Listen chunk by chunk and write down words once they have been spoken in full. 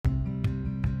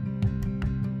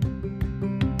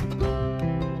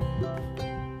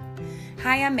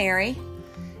Hi, I'm Mary,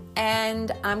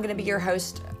 and I'm going to be your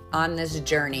host on this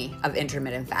journey of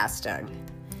intermittent fasting.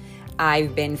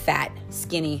 I've been fat,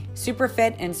 skinny, super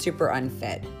fit, and super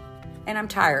unfit, and I'm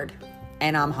tired,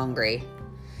 and I'm hungry.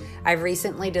 I've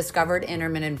recently discovered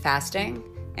intermittent fasting,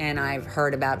 and I've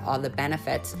heard about all the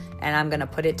benefits, and I'm going to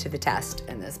put it to the test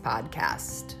in this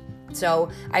podcast. So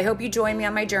I hope you join me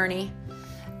on my journey.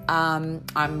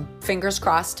 I'm fingers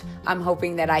crossed. I'm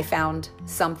hoping that I found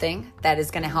something that is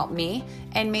going to help me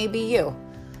and maybe you.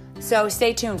 So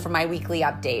stay tuned for my weekly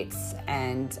updates,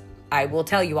 and I will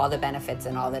tell you all the benefits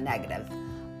and all the negative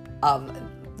of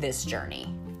this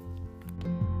journey.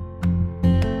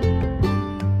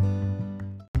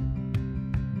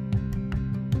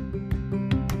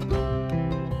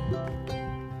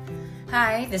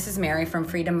 Hi, this is Mary from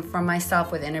Freedom from Myself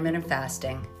with Intermittent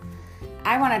Fasting.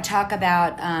 I want to talk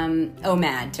about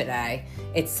Omad today.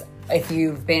 If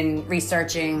you've been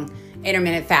researching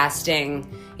intermittent fasting,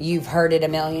 you've heard it a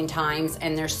million times,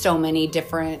 and there's so many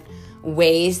different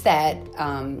ways that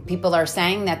people are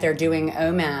saying that they're doing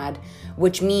Omad,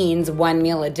 which means 1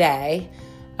 meal a day,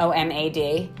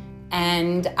 OMAD.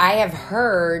 And I have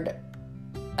heard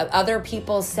other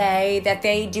people say that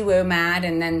they do Omad,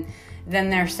 and then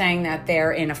they're saying that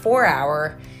they're in a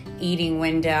 4-hour eating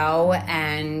window,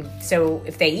 and so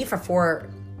if they eat for 4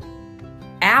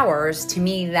 hours, to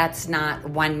me that's not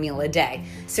 1 meal a day.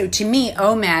 So to me,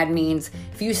 OMAD means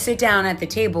if you sit down at the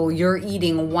table, you're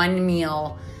eating 1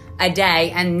 meal a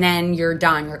day, and then you're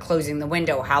done, you're closing the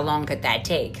window. How long could that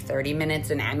take? 30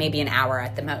 minutes and maybe an hour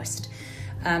at the most.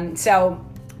 So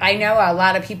I know a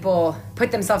lot of people put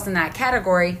themselves in that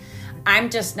category. I'm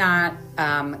just not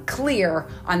clear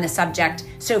on the subject.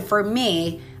 So for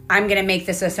me, I'm going to make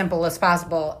this as simple as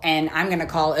possible, and I'm going to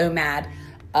call OMAD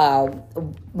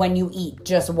when you eat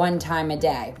just one time a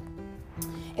day.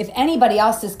 If anybody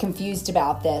else is confused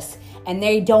about this and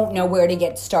they don't know where to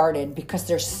get started because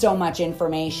there's so much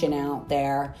information out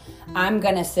there, I'm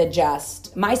going to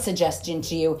suggest, my suggestion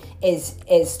to you is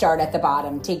start at the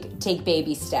bottom. Take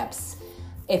baby steps.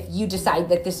 If you decide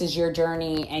that this is your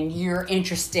journey and you're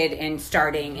interested in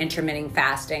starting intermittent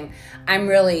fasting, I'm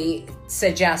really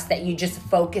suggest that you just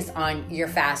focus on your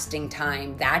fasting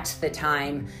time. That's the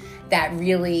time that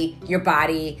really your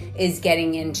body is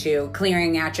getting into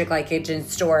clearing out your glycogen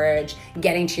storage,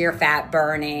 getting to your fat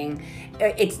burning.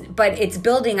 It's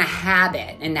building a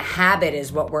habit, and the habit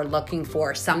is what we're looking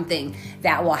for, something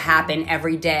that will happen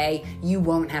every day. You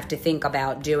won't have to think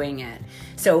about doing it.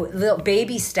 So little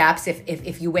baby steps,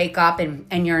 if you wake up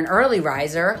and you're an early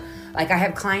riser, like I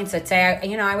have clients that say,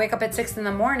 I wake up at 6 in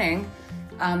the morning.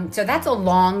 So that's a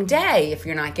long day if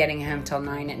you're not getting home till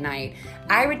 9 at night.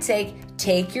 I would say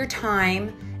take your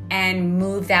time and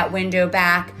move that window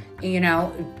back,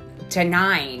 to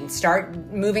 9. Start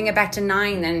moving it back to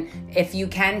 9. Then if you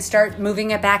can, start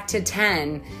moving it back to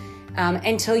 10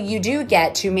 until you do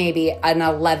get to maybe an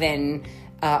 11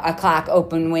 o'clock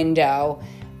open window.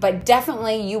 But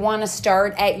definitely you want to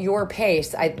start at your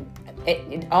pace.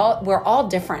 We're all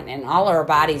different, and all our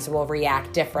bodies will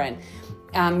react different.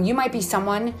 You might be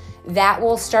someone that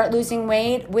will start losing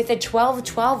weight with a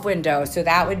 12-12 window. So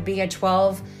that would be a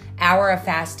 12-hour of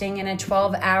fasting and a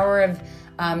 12-hour of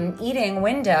eating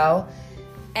window.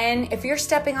 And if you're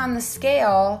stepping on the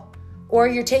scale, or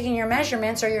you're taking your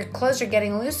measurements, or your clothes are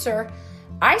getting looser,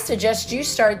 I suggest you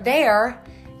start there.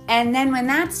 And then when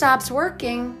that stops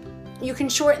working, you can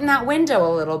shorten that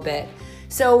window a little bit.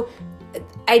 So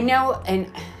I know,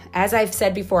 and as I've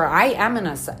said before, I am an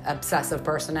obsessive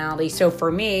personality. So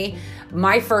for me,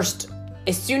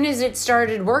 as soon as it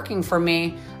started working for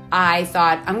me, I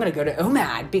thought I'm going to go to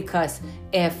OMAD, because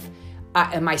if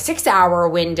in my 6-hour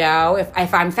window,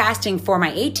 if I'm fasting for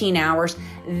my 18 hours,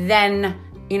 then,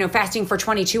 fasting for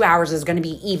 22 hours is going to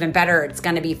be even better. It's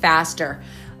going to be faster.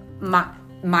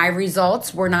 My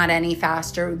results were not any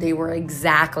faster. They were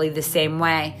exactly the same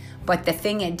way. But the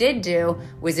thing it did do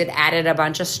was it added a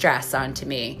bunch of stress onto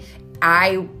me.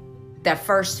 The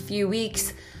first few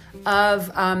weeks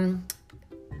of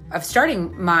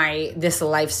starting this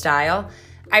lifestyle,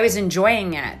 I was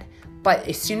enjoying it. But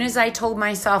as soon as I told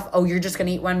myself, you're just going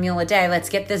to eat 1 meal a day, let's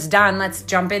get this done, let's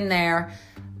jump in there,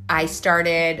 I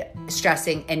started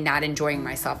stressing and not enjoying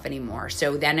myself anymore.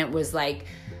 So then it was like,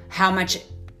 how much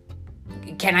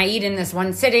can I eat in this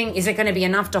one sitting? Is it going to be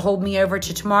enough to hold me over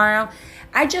to tomorrow?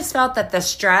 I just felt that the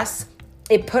stress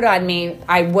it put on me,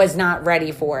 I was not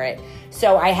ready for it.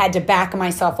 So I had to back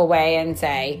myself away and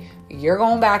say, you're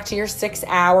going back to your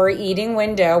 6-hour eating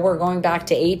window. We're going back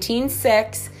to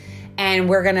 18-6, and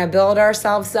we're going to build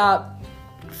ourselves up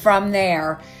from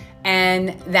there.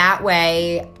 And that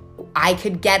way I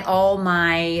could get all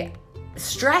my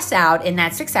stress out in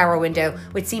that 6-hour window,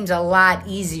 which seems a lot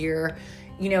easier,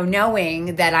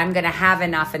 knowing that I'm going to have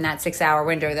enough in that 6-hour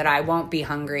window that I won't be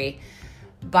hungry.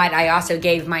 But I also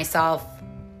gave myself,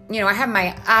 I have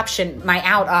my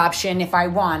out option if I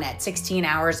want at 16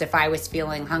 hours. If I was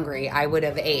feeling hungry, I would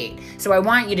have ate. So I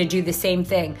want you to do the same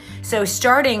thing. So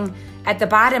starting at the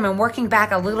bottom and working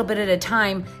back a little bit at a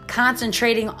time,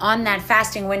 concentrating on that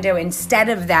fasting window instead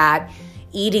of that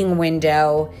eating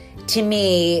window, to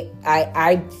me,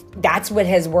 I that's what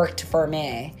has worked for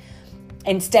me.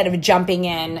 Instead of jumping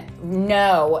in,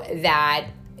 know that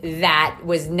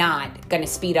was not going to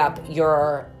speed up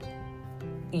your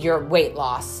weight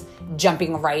loss,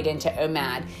 jumping right into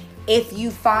Omad. If you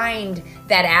find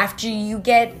that after you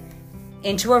get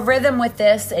into a rhythm with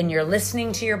this and you're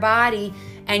listening to your body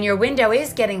and your window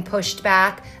is getting pushed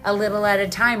back a little at a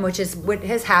time, which is what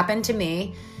has happened to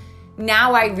me,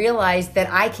 now I realize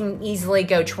that I can easily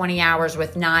go 20 hours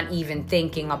with not even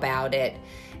thinking about it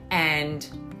and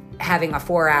having a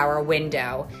 4-hour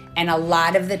window. And a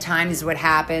lot of the times what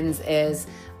happens is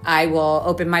I will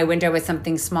open my window with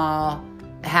something small,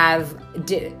 I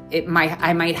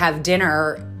might have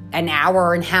dinner an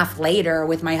hour and a half later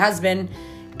with my husband,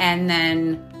 and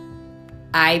then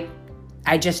I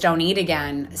just don't eat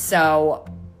again. So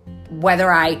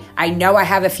whether I know I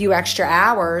have a few extra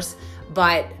hours,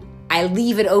 but I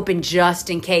leave it open just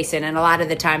in case. And a lot of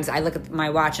the times I look at my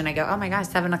watch and I go, oh my gosh,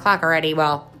 7 o'clock already.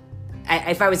 Well,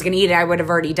 if I was going to eat it, I would have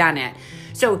already done it.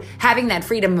 So having that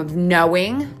freedom of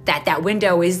knowing that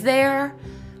window is there,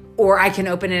 or I can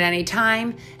open it any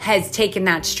time, has taken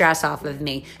that stress off of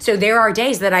me. So there are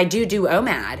days that I do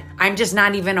Omad. I'm just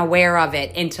not even aware of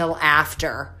it until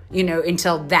after,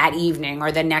 until that evening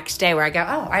or the next day, where I go,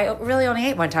 oh, I really only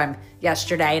ate one time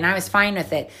yesterday and I was fine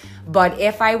with it. But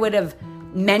if I would have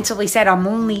mentally said I'm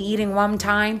only eating one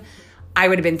time, I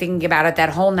would have been thinking about it that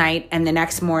whole night and the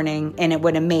next morning, and it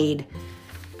would have made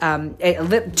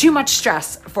too much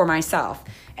stress for myself.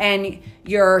 And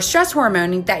your stress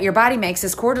hormone that your body makes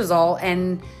is cortisol.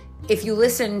 And if you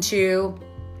listen to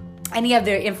any of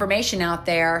the information out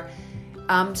there,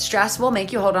 stress will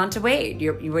make you hold on to weight.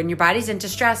 When your body's into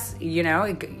stress,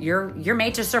 you're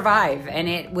made to survive, and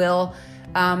it will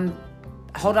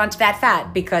hold on to that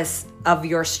fat because of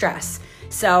your stress.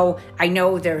 So I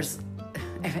know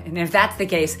and if that's the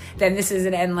case, then this is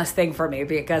an endless thing for me,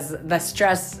 because the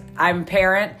stress, I'm a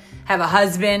parent, have a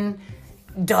husband,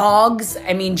 dogs,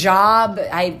 job.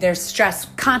 There's stress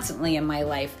constantly in my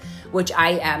life, which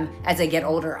as I get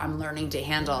older, I'm learning to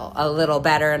handle a little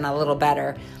better,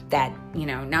 that,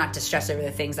 not to stress over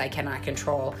the things I cannot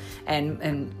control,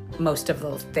 and most of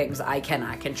those things I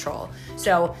cannot control.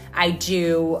 So I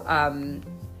do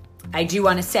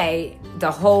want to say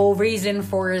the whole reason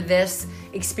for this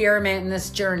experiment and this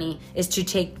journey is to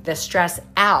take the stress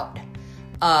out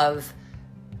of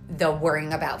the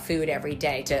worrying about food every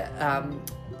day, to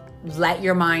let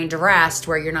your mind rest,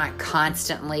 where you're not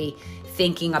constantly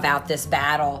thinking about this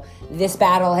battle. This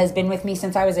battle has been with me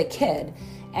since I was a kid,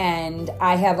 and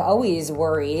I have always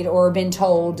worried or been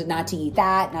told not to eat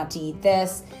that, not to eat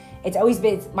this. It's always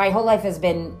been, my whole life has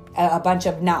been a bunch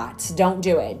of nots. Don't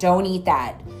do it. Don't eat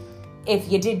that.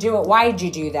 If you did do it, why did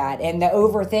you do that? And the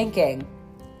overthinking.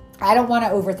 I don't want to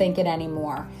overthink it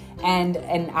anymore. And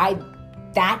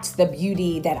that's the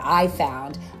beauty that I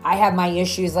found. I have my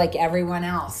issues like everyone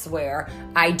else, where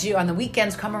I do on the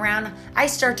weekends come around, I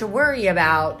start to worry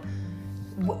about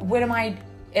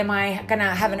am I going to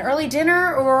have an early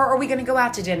dinner, or are we going to go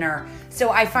out to dinner?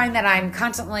 So I find that I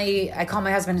call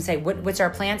my husband and say, what's our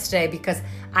plans today? Because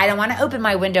I don't want to open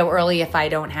my window early if I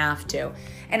don't have to.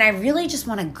 And I really just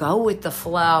want to go with the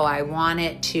flow. I want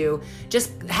it to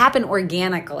just happen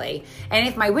organically. And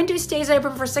if my window stays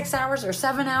open for 6 hours or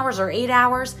 7 hours or 8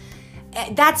 hours,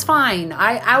 that's fine.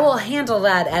 I will handle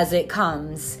that as it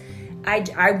comes.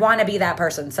 I want to be that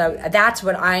person. So that's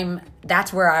where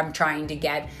I'm trying to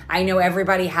get. I know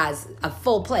everybody has a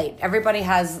full plate. Everybody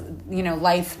has,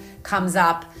 life comes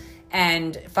up,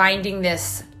 and making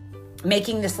this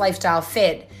lifestyle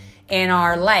fit in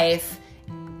our life,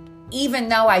 even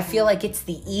though I feel like it's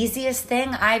the easiest thing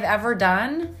I've ever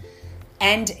done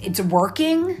and it's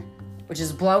working, which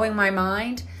is blowing my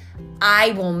mind,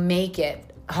 I will make it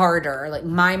harder. Like,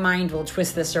 my mind will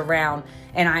twist this around,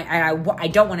 and I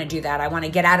don't want to do that. I want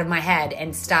to get out of my head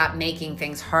and stop making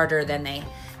things harder than they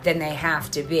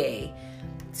have to be.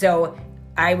 So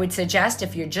I would suggest,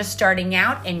 if you're just starting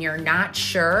out and you're not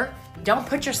sure, don't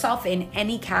put yourself in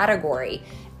any category,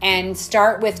 and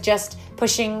start with just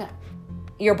pushing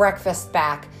your breakfast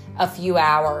back a few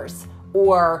hours,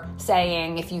 or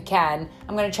saying, if you can,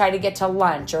 I'm going to try to get to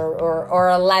lunch or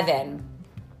 11.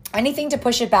 anything to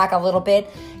push it back a little bit.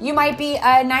 You might be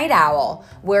a night owl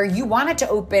where you want it to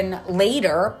open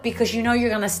later because you know you're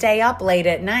going to stay up late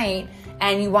at night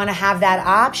and you want to have that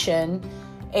option.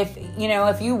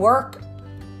 If you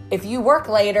work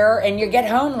later and you get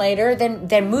home later,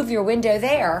 then move your window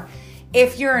there.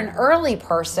 If you're an early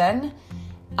person,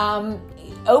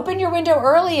 open your window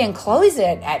early and close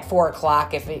it at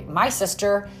 4:00. My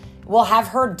sister will have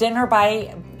her dinner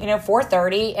by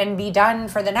 4:30 and be done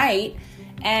for the night,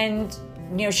 and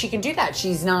she can do that.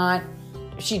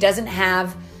 She doesn't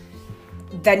have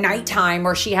the nighttime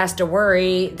where she has to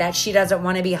worry that she doesn't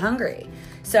want to be hungry.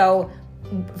 So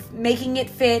making it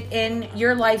fit in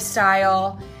your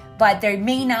lifestyle, but there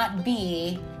may not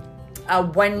be a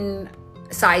one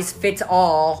size fits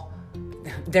all.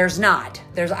 There's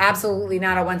absolutely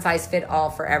not a one size fit all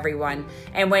for everyone.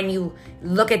 And when you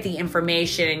look at the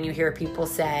information and you hear people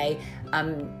say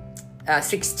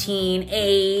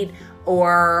 16:8,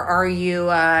 or are you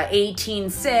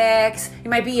 18:6? You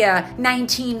might be a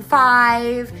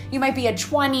 19:5. You might be a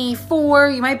 24.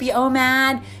 You might be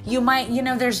Omad. You might,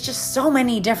 there's just so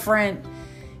many different.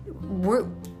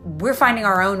 We're finding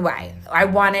our own way. I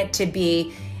want it to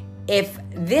be, if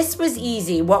this was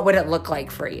easy, what would it look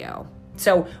like for you?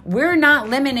 So we're not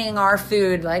limiting our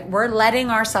food. Like, we're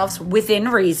letting ourselves, within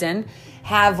reason,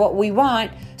 have what we want.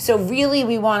 So really,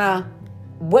 we want to,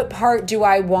 what part do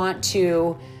I want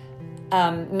to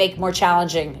make more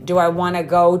challenging? Do I want to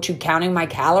go to counting my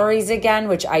calories again,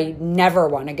 which I never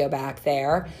want to go back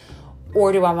there?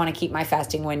 Or do I want to keep my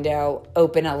fasting window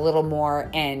open a little more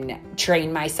and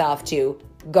train myself to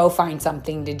go find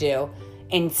something to do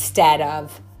instead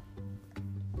of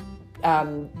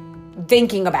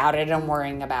thinking about it and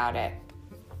worrying about it?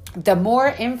 The more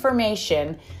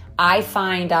information I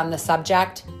find on the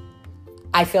subject,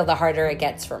 I feel the harder it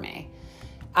gets for me.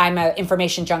 I'm an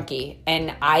information junkie,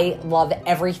 and I love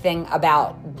everything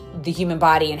about the human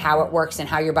body and how it works and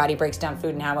how your body breaks down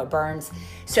food and how it burns.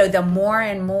 So the more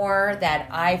and more that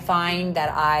I find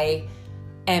that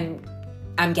I'm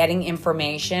getting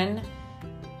information,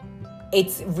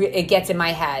 it gets in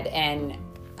my head, and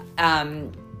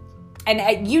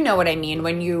you know what I mean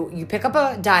when you pick up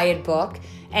a diet book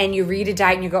and you read a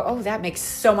diet and you go, oh, that makes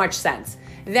so much sense.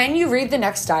 Then you read the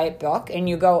next diet book and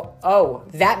you go, oh,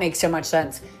 that makes so much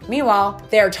sense. Meanwhile,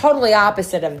 they're totally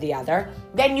opposite of the other.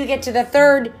 Then you get to the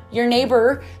third, your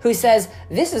neighbor, who says,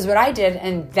 this is what I did,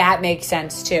 and that makes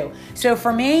sense too. So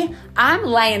for me, I'm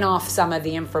laying off some of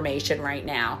the information right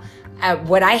now.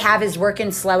 What I have is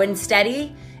working slow and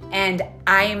steady, and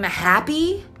I'm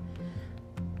happy.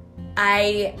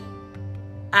 I'm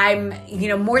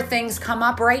more things come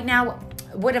up right now.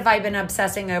 What have I been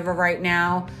obsessing over right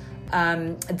now?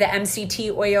 The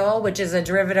MCT oil, which is a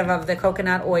derivative of the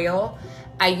coconut oil.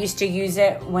 I used to use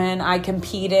it when I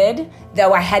competed,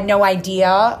 though I had no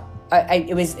idea.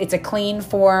 It's a clean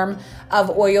form of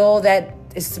oil that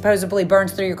is supposedly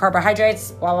burns through your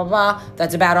carbohydrates, blah, blah, blah.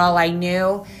 That's about all I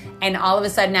knew. And all of a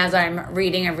sudden, as I'm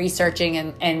reading and researching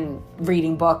and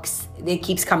reading books, it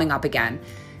keeps coming up again.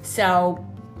 So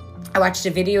I watched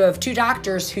a video of two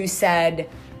doctors who said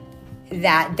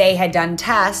that they had done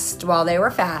tests while they were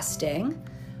fasting,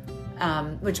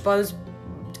 which goes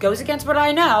against what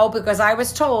I know, because I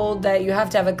was told that you have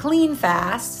to have a clean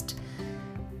fast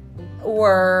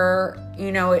or,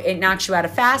 it knocks you out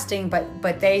of fasting.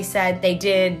 But they said they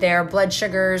did their blood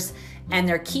sugars and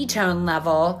their ketone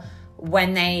level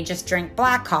when they just drank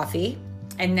black coffee.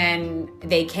 And then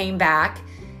they came back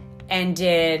and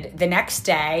did the next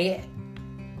day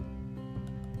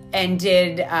and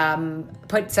did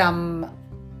put some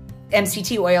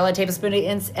MCT oil, a tablespoon of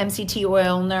MCT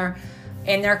oil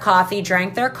in their coffee,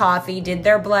 drank their coffee, did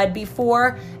their blood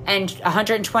before and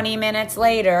 120 minutes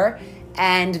later,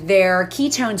 and their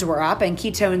ketones were up. And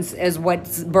ketones is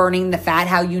what's burning the fat,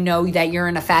 how you know that you're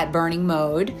in a fat burning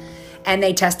mode. And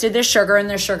they tested their sugar, and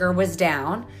their sugar was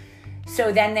down.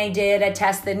 So then they did a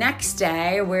test the next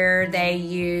day where they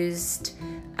used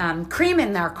cream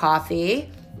in their coffee,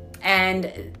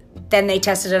 and then they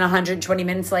tested it 120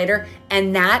 minutes later,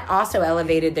 and that also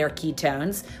elevated their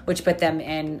ketones, which put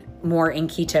them more in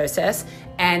ketosis,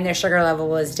 and their sugar level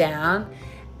was down.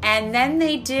 And then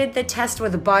they did the test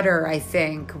with butter, I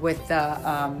think, with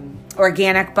the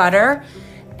organic butter,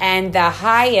 and the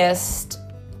highest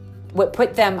would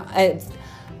put them.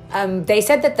 They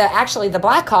said that the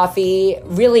black coffee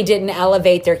really didn't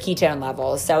elevate their ketone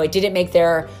levels, so it didn't make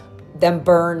them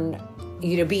burn,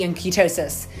 be in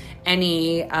ketosis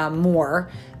any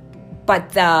more.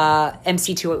 But the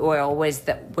MCT oil was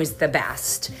the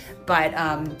best.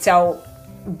 But so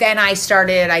then I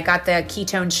got the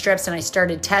ketone strips and I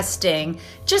started testing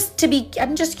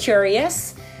I'm just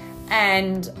curious.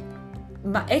 And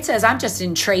it says I'm just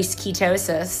in trace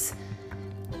ketosis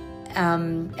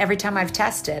every time I've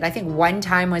tested. I think one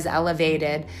time was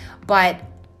elevated, but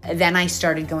then I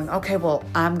started going, okay, well,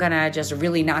 I'm going to just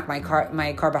really knock my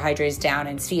carbohydrates down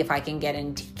and see if I can get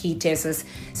into ketosis.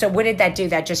 So what did that do?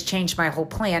 That just changed my whole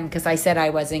plan because I said I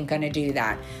wasn't going to do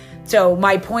that. So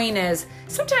my point is,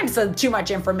 sometimes too much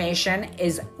information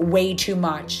is way too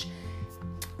much.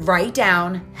 Write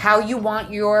down how you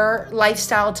want your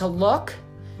lifestyle to look.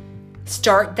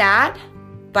 Start that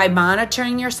by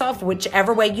monitoring yourself,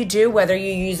 whichever way you do, whether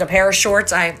you use a pair of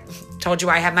shorts. I told you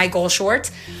I have my goal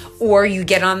shorts, or you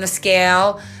get on the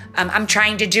scale. I'm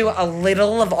trying to do a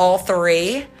little of all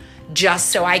three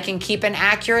just so I can keep an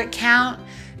accurate count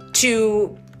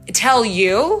to tell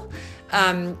you.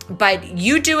 But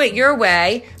you do it your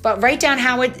way, but write down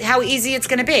how easy it's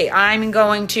going to be. I'm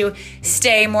going to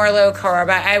stay more low carb.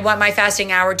 I want my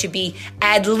fasting hour to be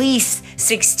at least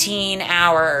 16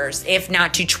 hours, if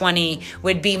not to 20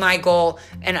 would be my goal.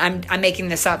 And I'm making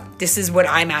this up. This is what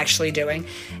I'm actually doing.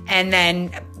 And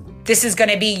then this is going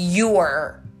to be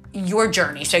your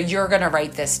journey. So you're going to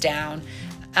write this down.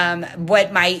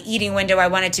 What my eating window, I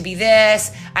want it to be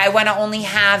this. I want to only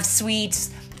have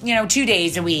sweets 2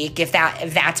 days a week, if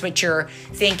that's what you're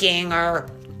thinking, or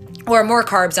more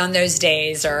carbs on those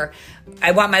days, or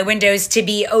I want my windows to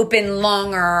be open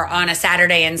longer on a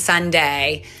Saturday and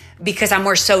Sunday because I'm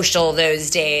more social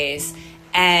those days.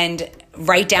 And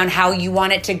write down how you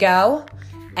want it to go.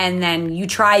 And then you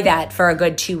try that for a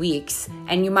good 2 weeks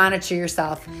and you monitor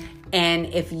yourself. And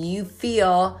if you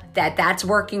feel that that's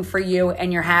working for you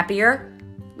and you're happier,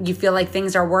 you feel like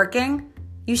things are working,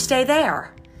 you stay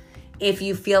there. If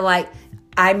you feel like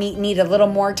I need a little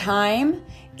more time,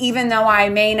 even though I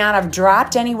may not have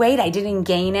dropped any weight, I didn't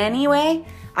gain anyway,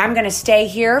 I'm going to stay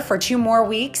here for 2 more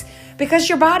weeks, because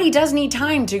your body does need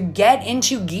time to get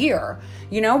into gear.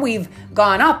 We've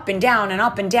gone up and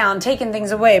down, taken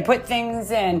things away, put things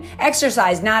in,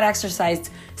 exercise, not exercised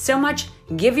so much.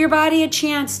 Give your body a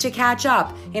chance to catch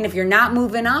up. And if you're not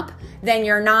moving up, then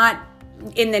you're not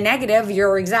in the negative.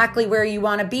 You're exactly where you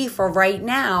want to be for right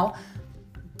now.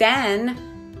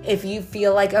 Then if you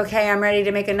feel like, okay, I'm ready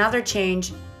to make another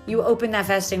change, you open that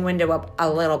fasting window up a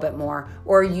little bit more.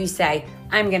 Or you say,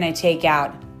 I'm going to take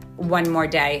out 1 more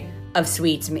day of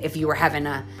sweets. If you were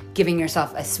giving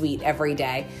yourself a sweet every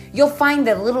day, you'll find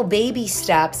that little baby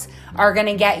steps are going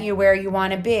to get you where you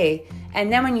want to be.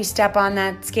 And then when you step on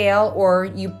that scale, or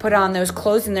you put on those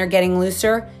clothes and they're getting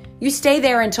looser, you stay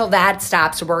there until that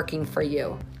stops working for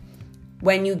you.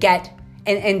 When you get,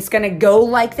 and it's going to go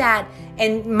like that.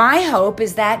 And my hope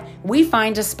is that we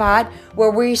find a spot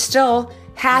where we're still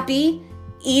happy,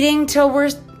 eating till we're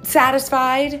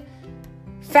satisfied,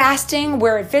 fasting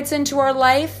where it fits into our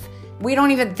life. We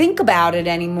don't even think about it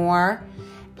anymore.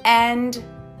 And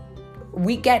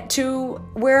we get to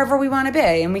wherever we want to be,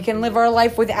 and we can live our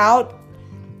life without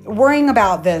worrying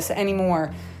about this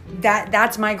anymore.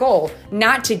 That's my goal.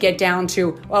 Not to get down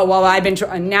to,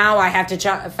 now I have to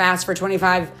fast for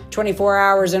 24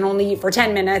 hours and only eat for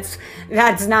 10 minutes.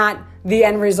 That's not the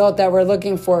end result that we're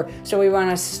looking for. So we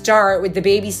want to start with the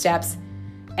baby steps,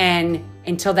 and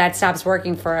until that stops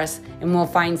working for us, and we'll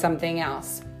find something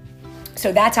else.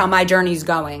 So that's how my journey's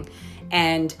going.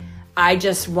 And I'm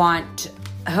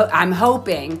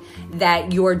hoping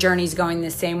that your journey's going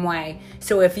the same way.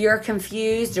 So if you're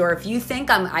confused, or if you think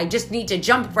I just need to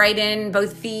jump right in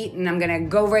both feet and I'm going to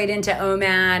go right into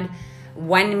Omad,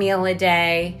 1 meal a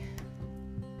day,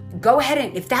 go ahead,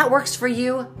 and if that works for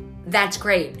you, that's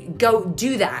great. Go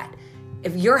do that.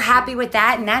 If you're happy with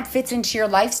that and that fits into your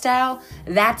lifestyle,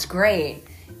 that's great.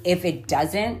 If it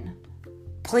doesn't,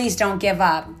 please don't give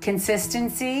up.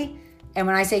 Consistency, and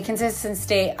when I say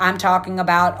consistency, I'm talking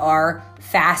about our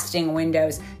fasting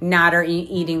windows, not our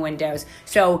eating windows.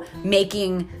 So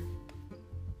making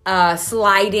a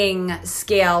sliding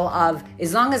scale of,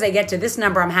 as long as I get to this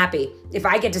number, I'm happy. If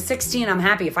I get to 16, I'm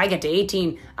happy. If I get to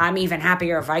 18, I'm even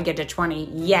happier. If I get to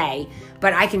 20, yay.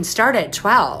 But I can start at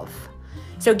 12.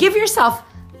 So give yourself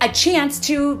a chance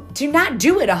to not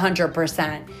do it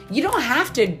 100%. You don't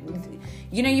have to,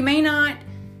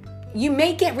 you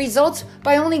may get results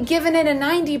by only giving it a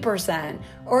 90%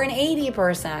 or an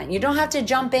 80%. You don't have to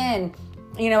jump in,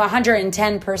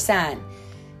 110%.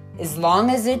 As long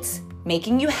as it's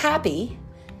making you happy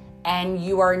and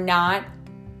you are not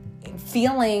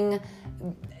feeling,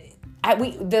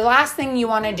 the last thing you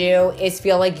want to do is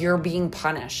feel like you're being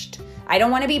punished. I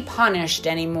don't want to be punished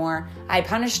anymore. I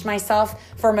punished myself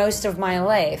for most of my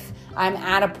life. I'm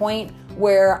at a point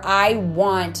where I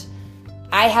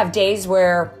have days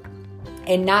where,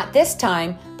 and not this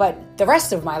time, but the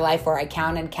rest of my life where I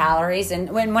counted calories.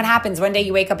 And what happens one day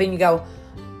you wake up and you go,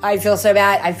 I feel so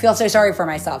bad. I feel so sorry for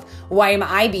myself. Why am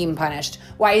I being punished?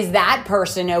 Why is that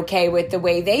person okay with the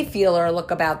way they feel or look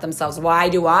about themselves? Why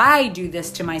do I do this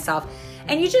to myself?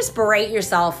 And you just berate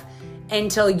yourself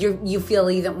until you feel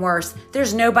even worse.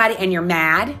 There's nobody, and you're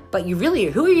mad, but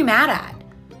who are you mad at?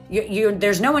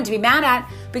 There's no one to be mad at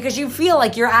because you feel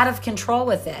like you're out of control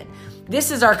with it.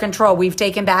 This is our control. We've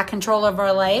taken back control of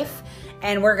our life,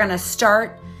 and we're going to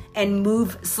start and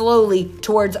move slowly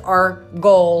towards our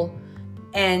goal.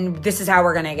 And this is how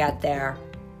we're going to get there.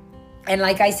 And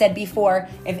like I said before,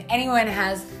 if anyone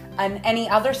has any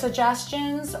other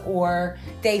suggestions or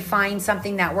they find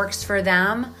something that works for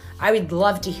them, I would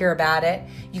love to hear about it.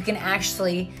 You can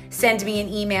actually send me an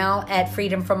email at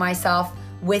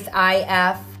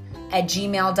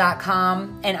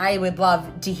freedomformyself@gmail.com. And I would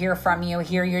love to hear from you,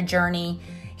 hear your journey,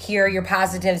 hear your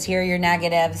positives, hear your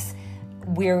negatives.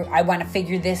 I want to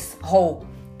figure this whole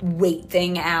weight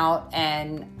thing out,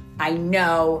 and I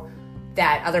know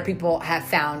that other people have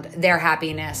found their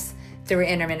happiness through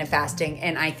intermittent fasting,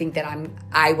 and I think that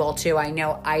I will too. I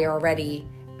know I already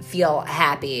feel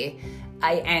happy.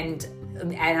 And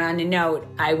on a note,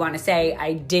 I want to say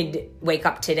I did wake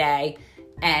up today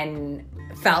and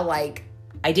felt like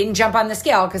I didn't jump on the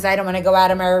scale because I don't want to go out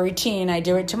of my routine. I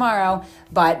do it tomorrow,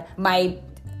 but my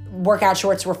workout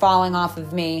shorts were falling off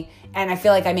of me, and I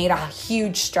feel like I made a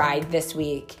huge stride this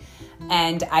week.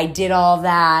 And I did all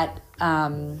that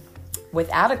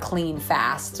without a clean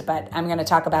fast, but I'm going to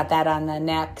talk about that on my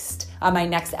next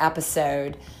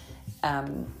episode,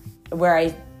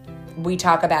 where we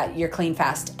talk about your clean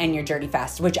fast and your dirty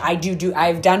fast, which I do.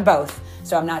 I've done both,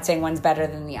 so I'm not saying one's better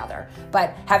than the other.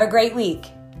 But have a great week.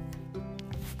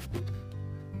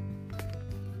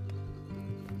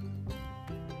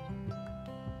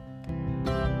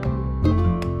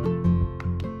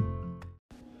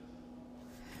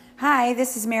 Hi,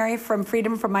 this is Mary from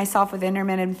Freedom from Myself with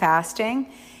Intermittent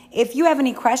Fasting. If you have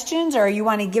any questions or you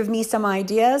want to give me some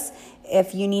ideas,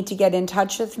 if you need to get in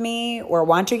touch with me or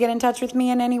want to get in touch with me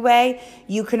in any way,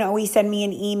 you can always send me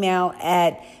an email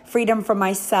at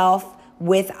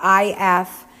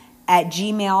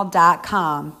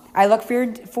freedomformyself@gmail.com. I look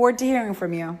forward to hearing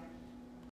from you.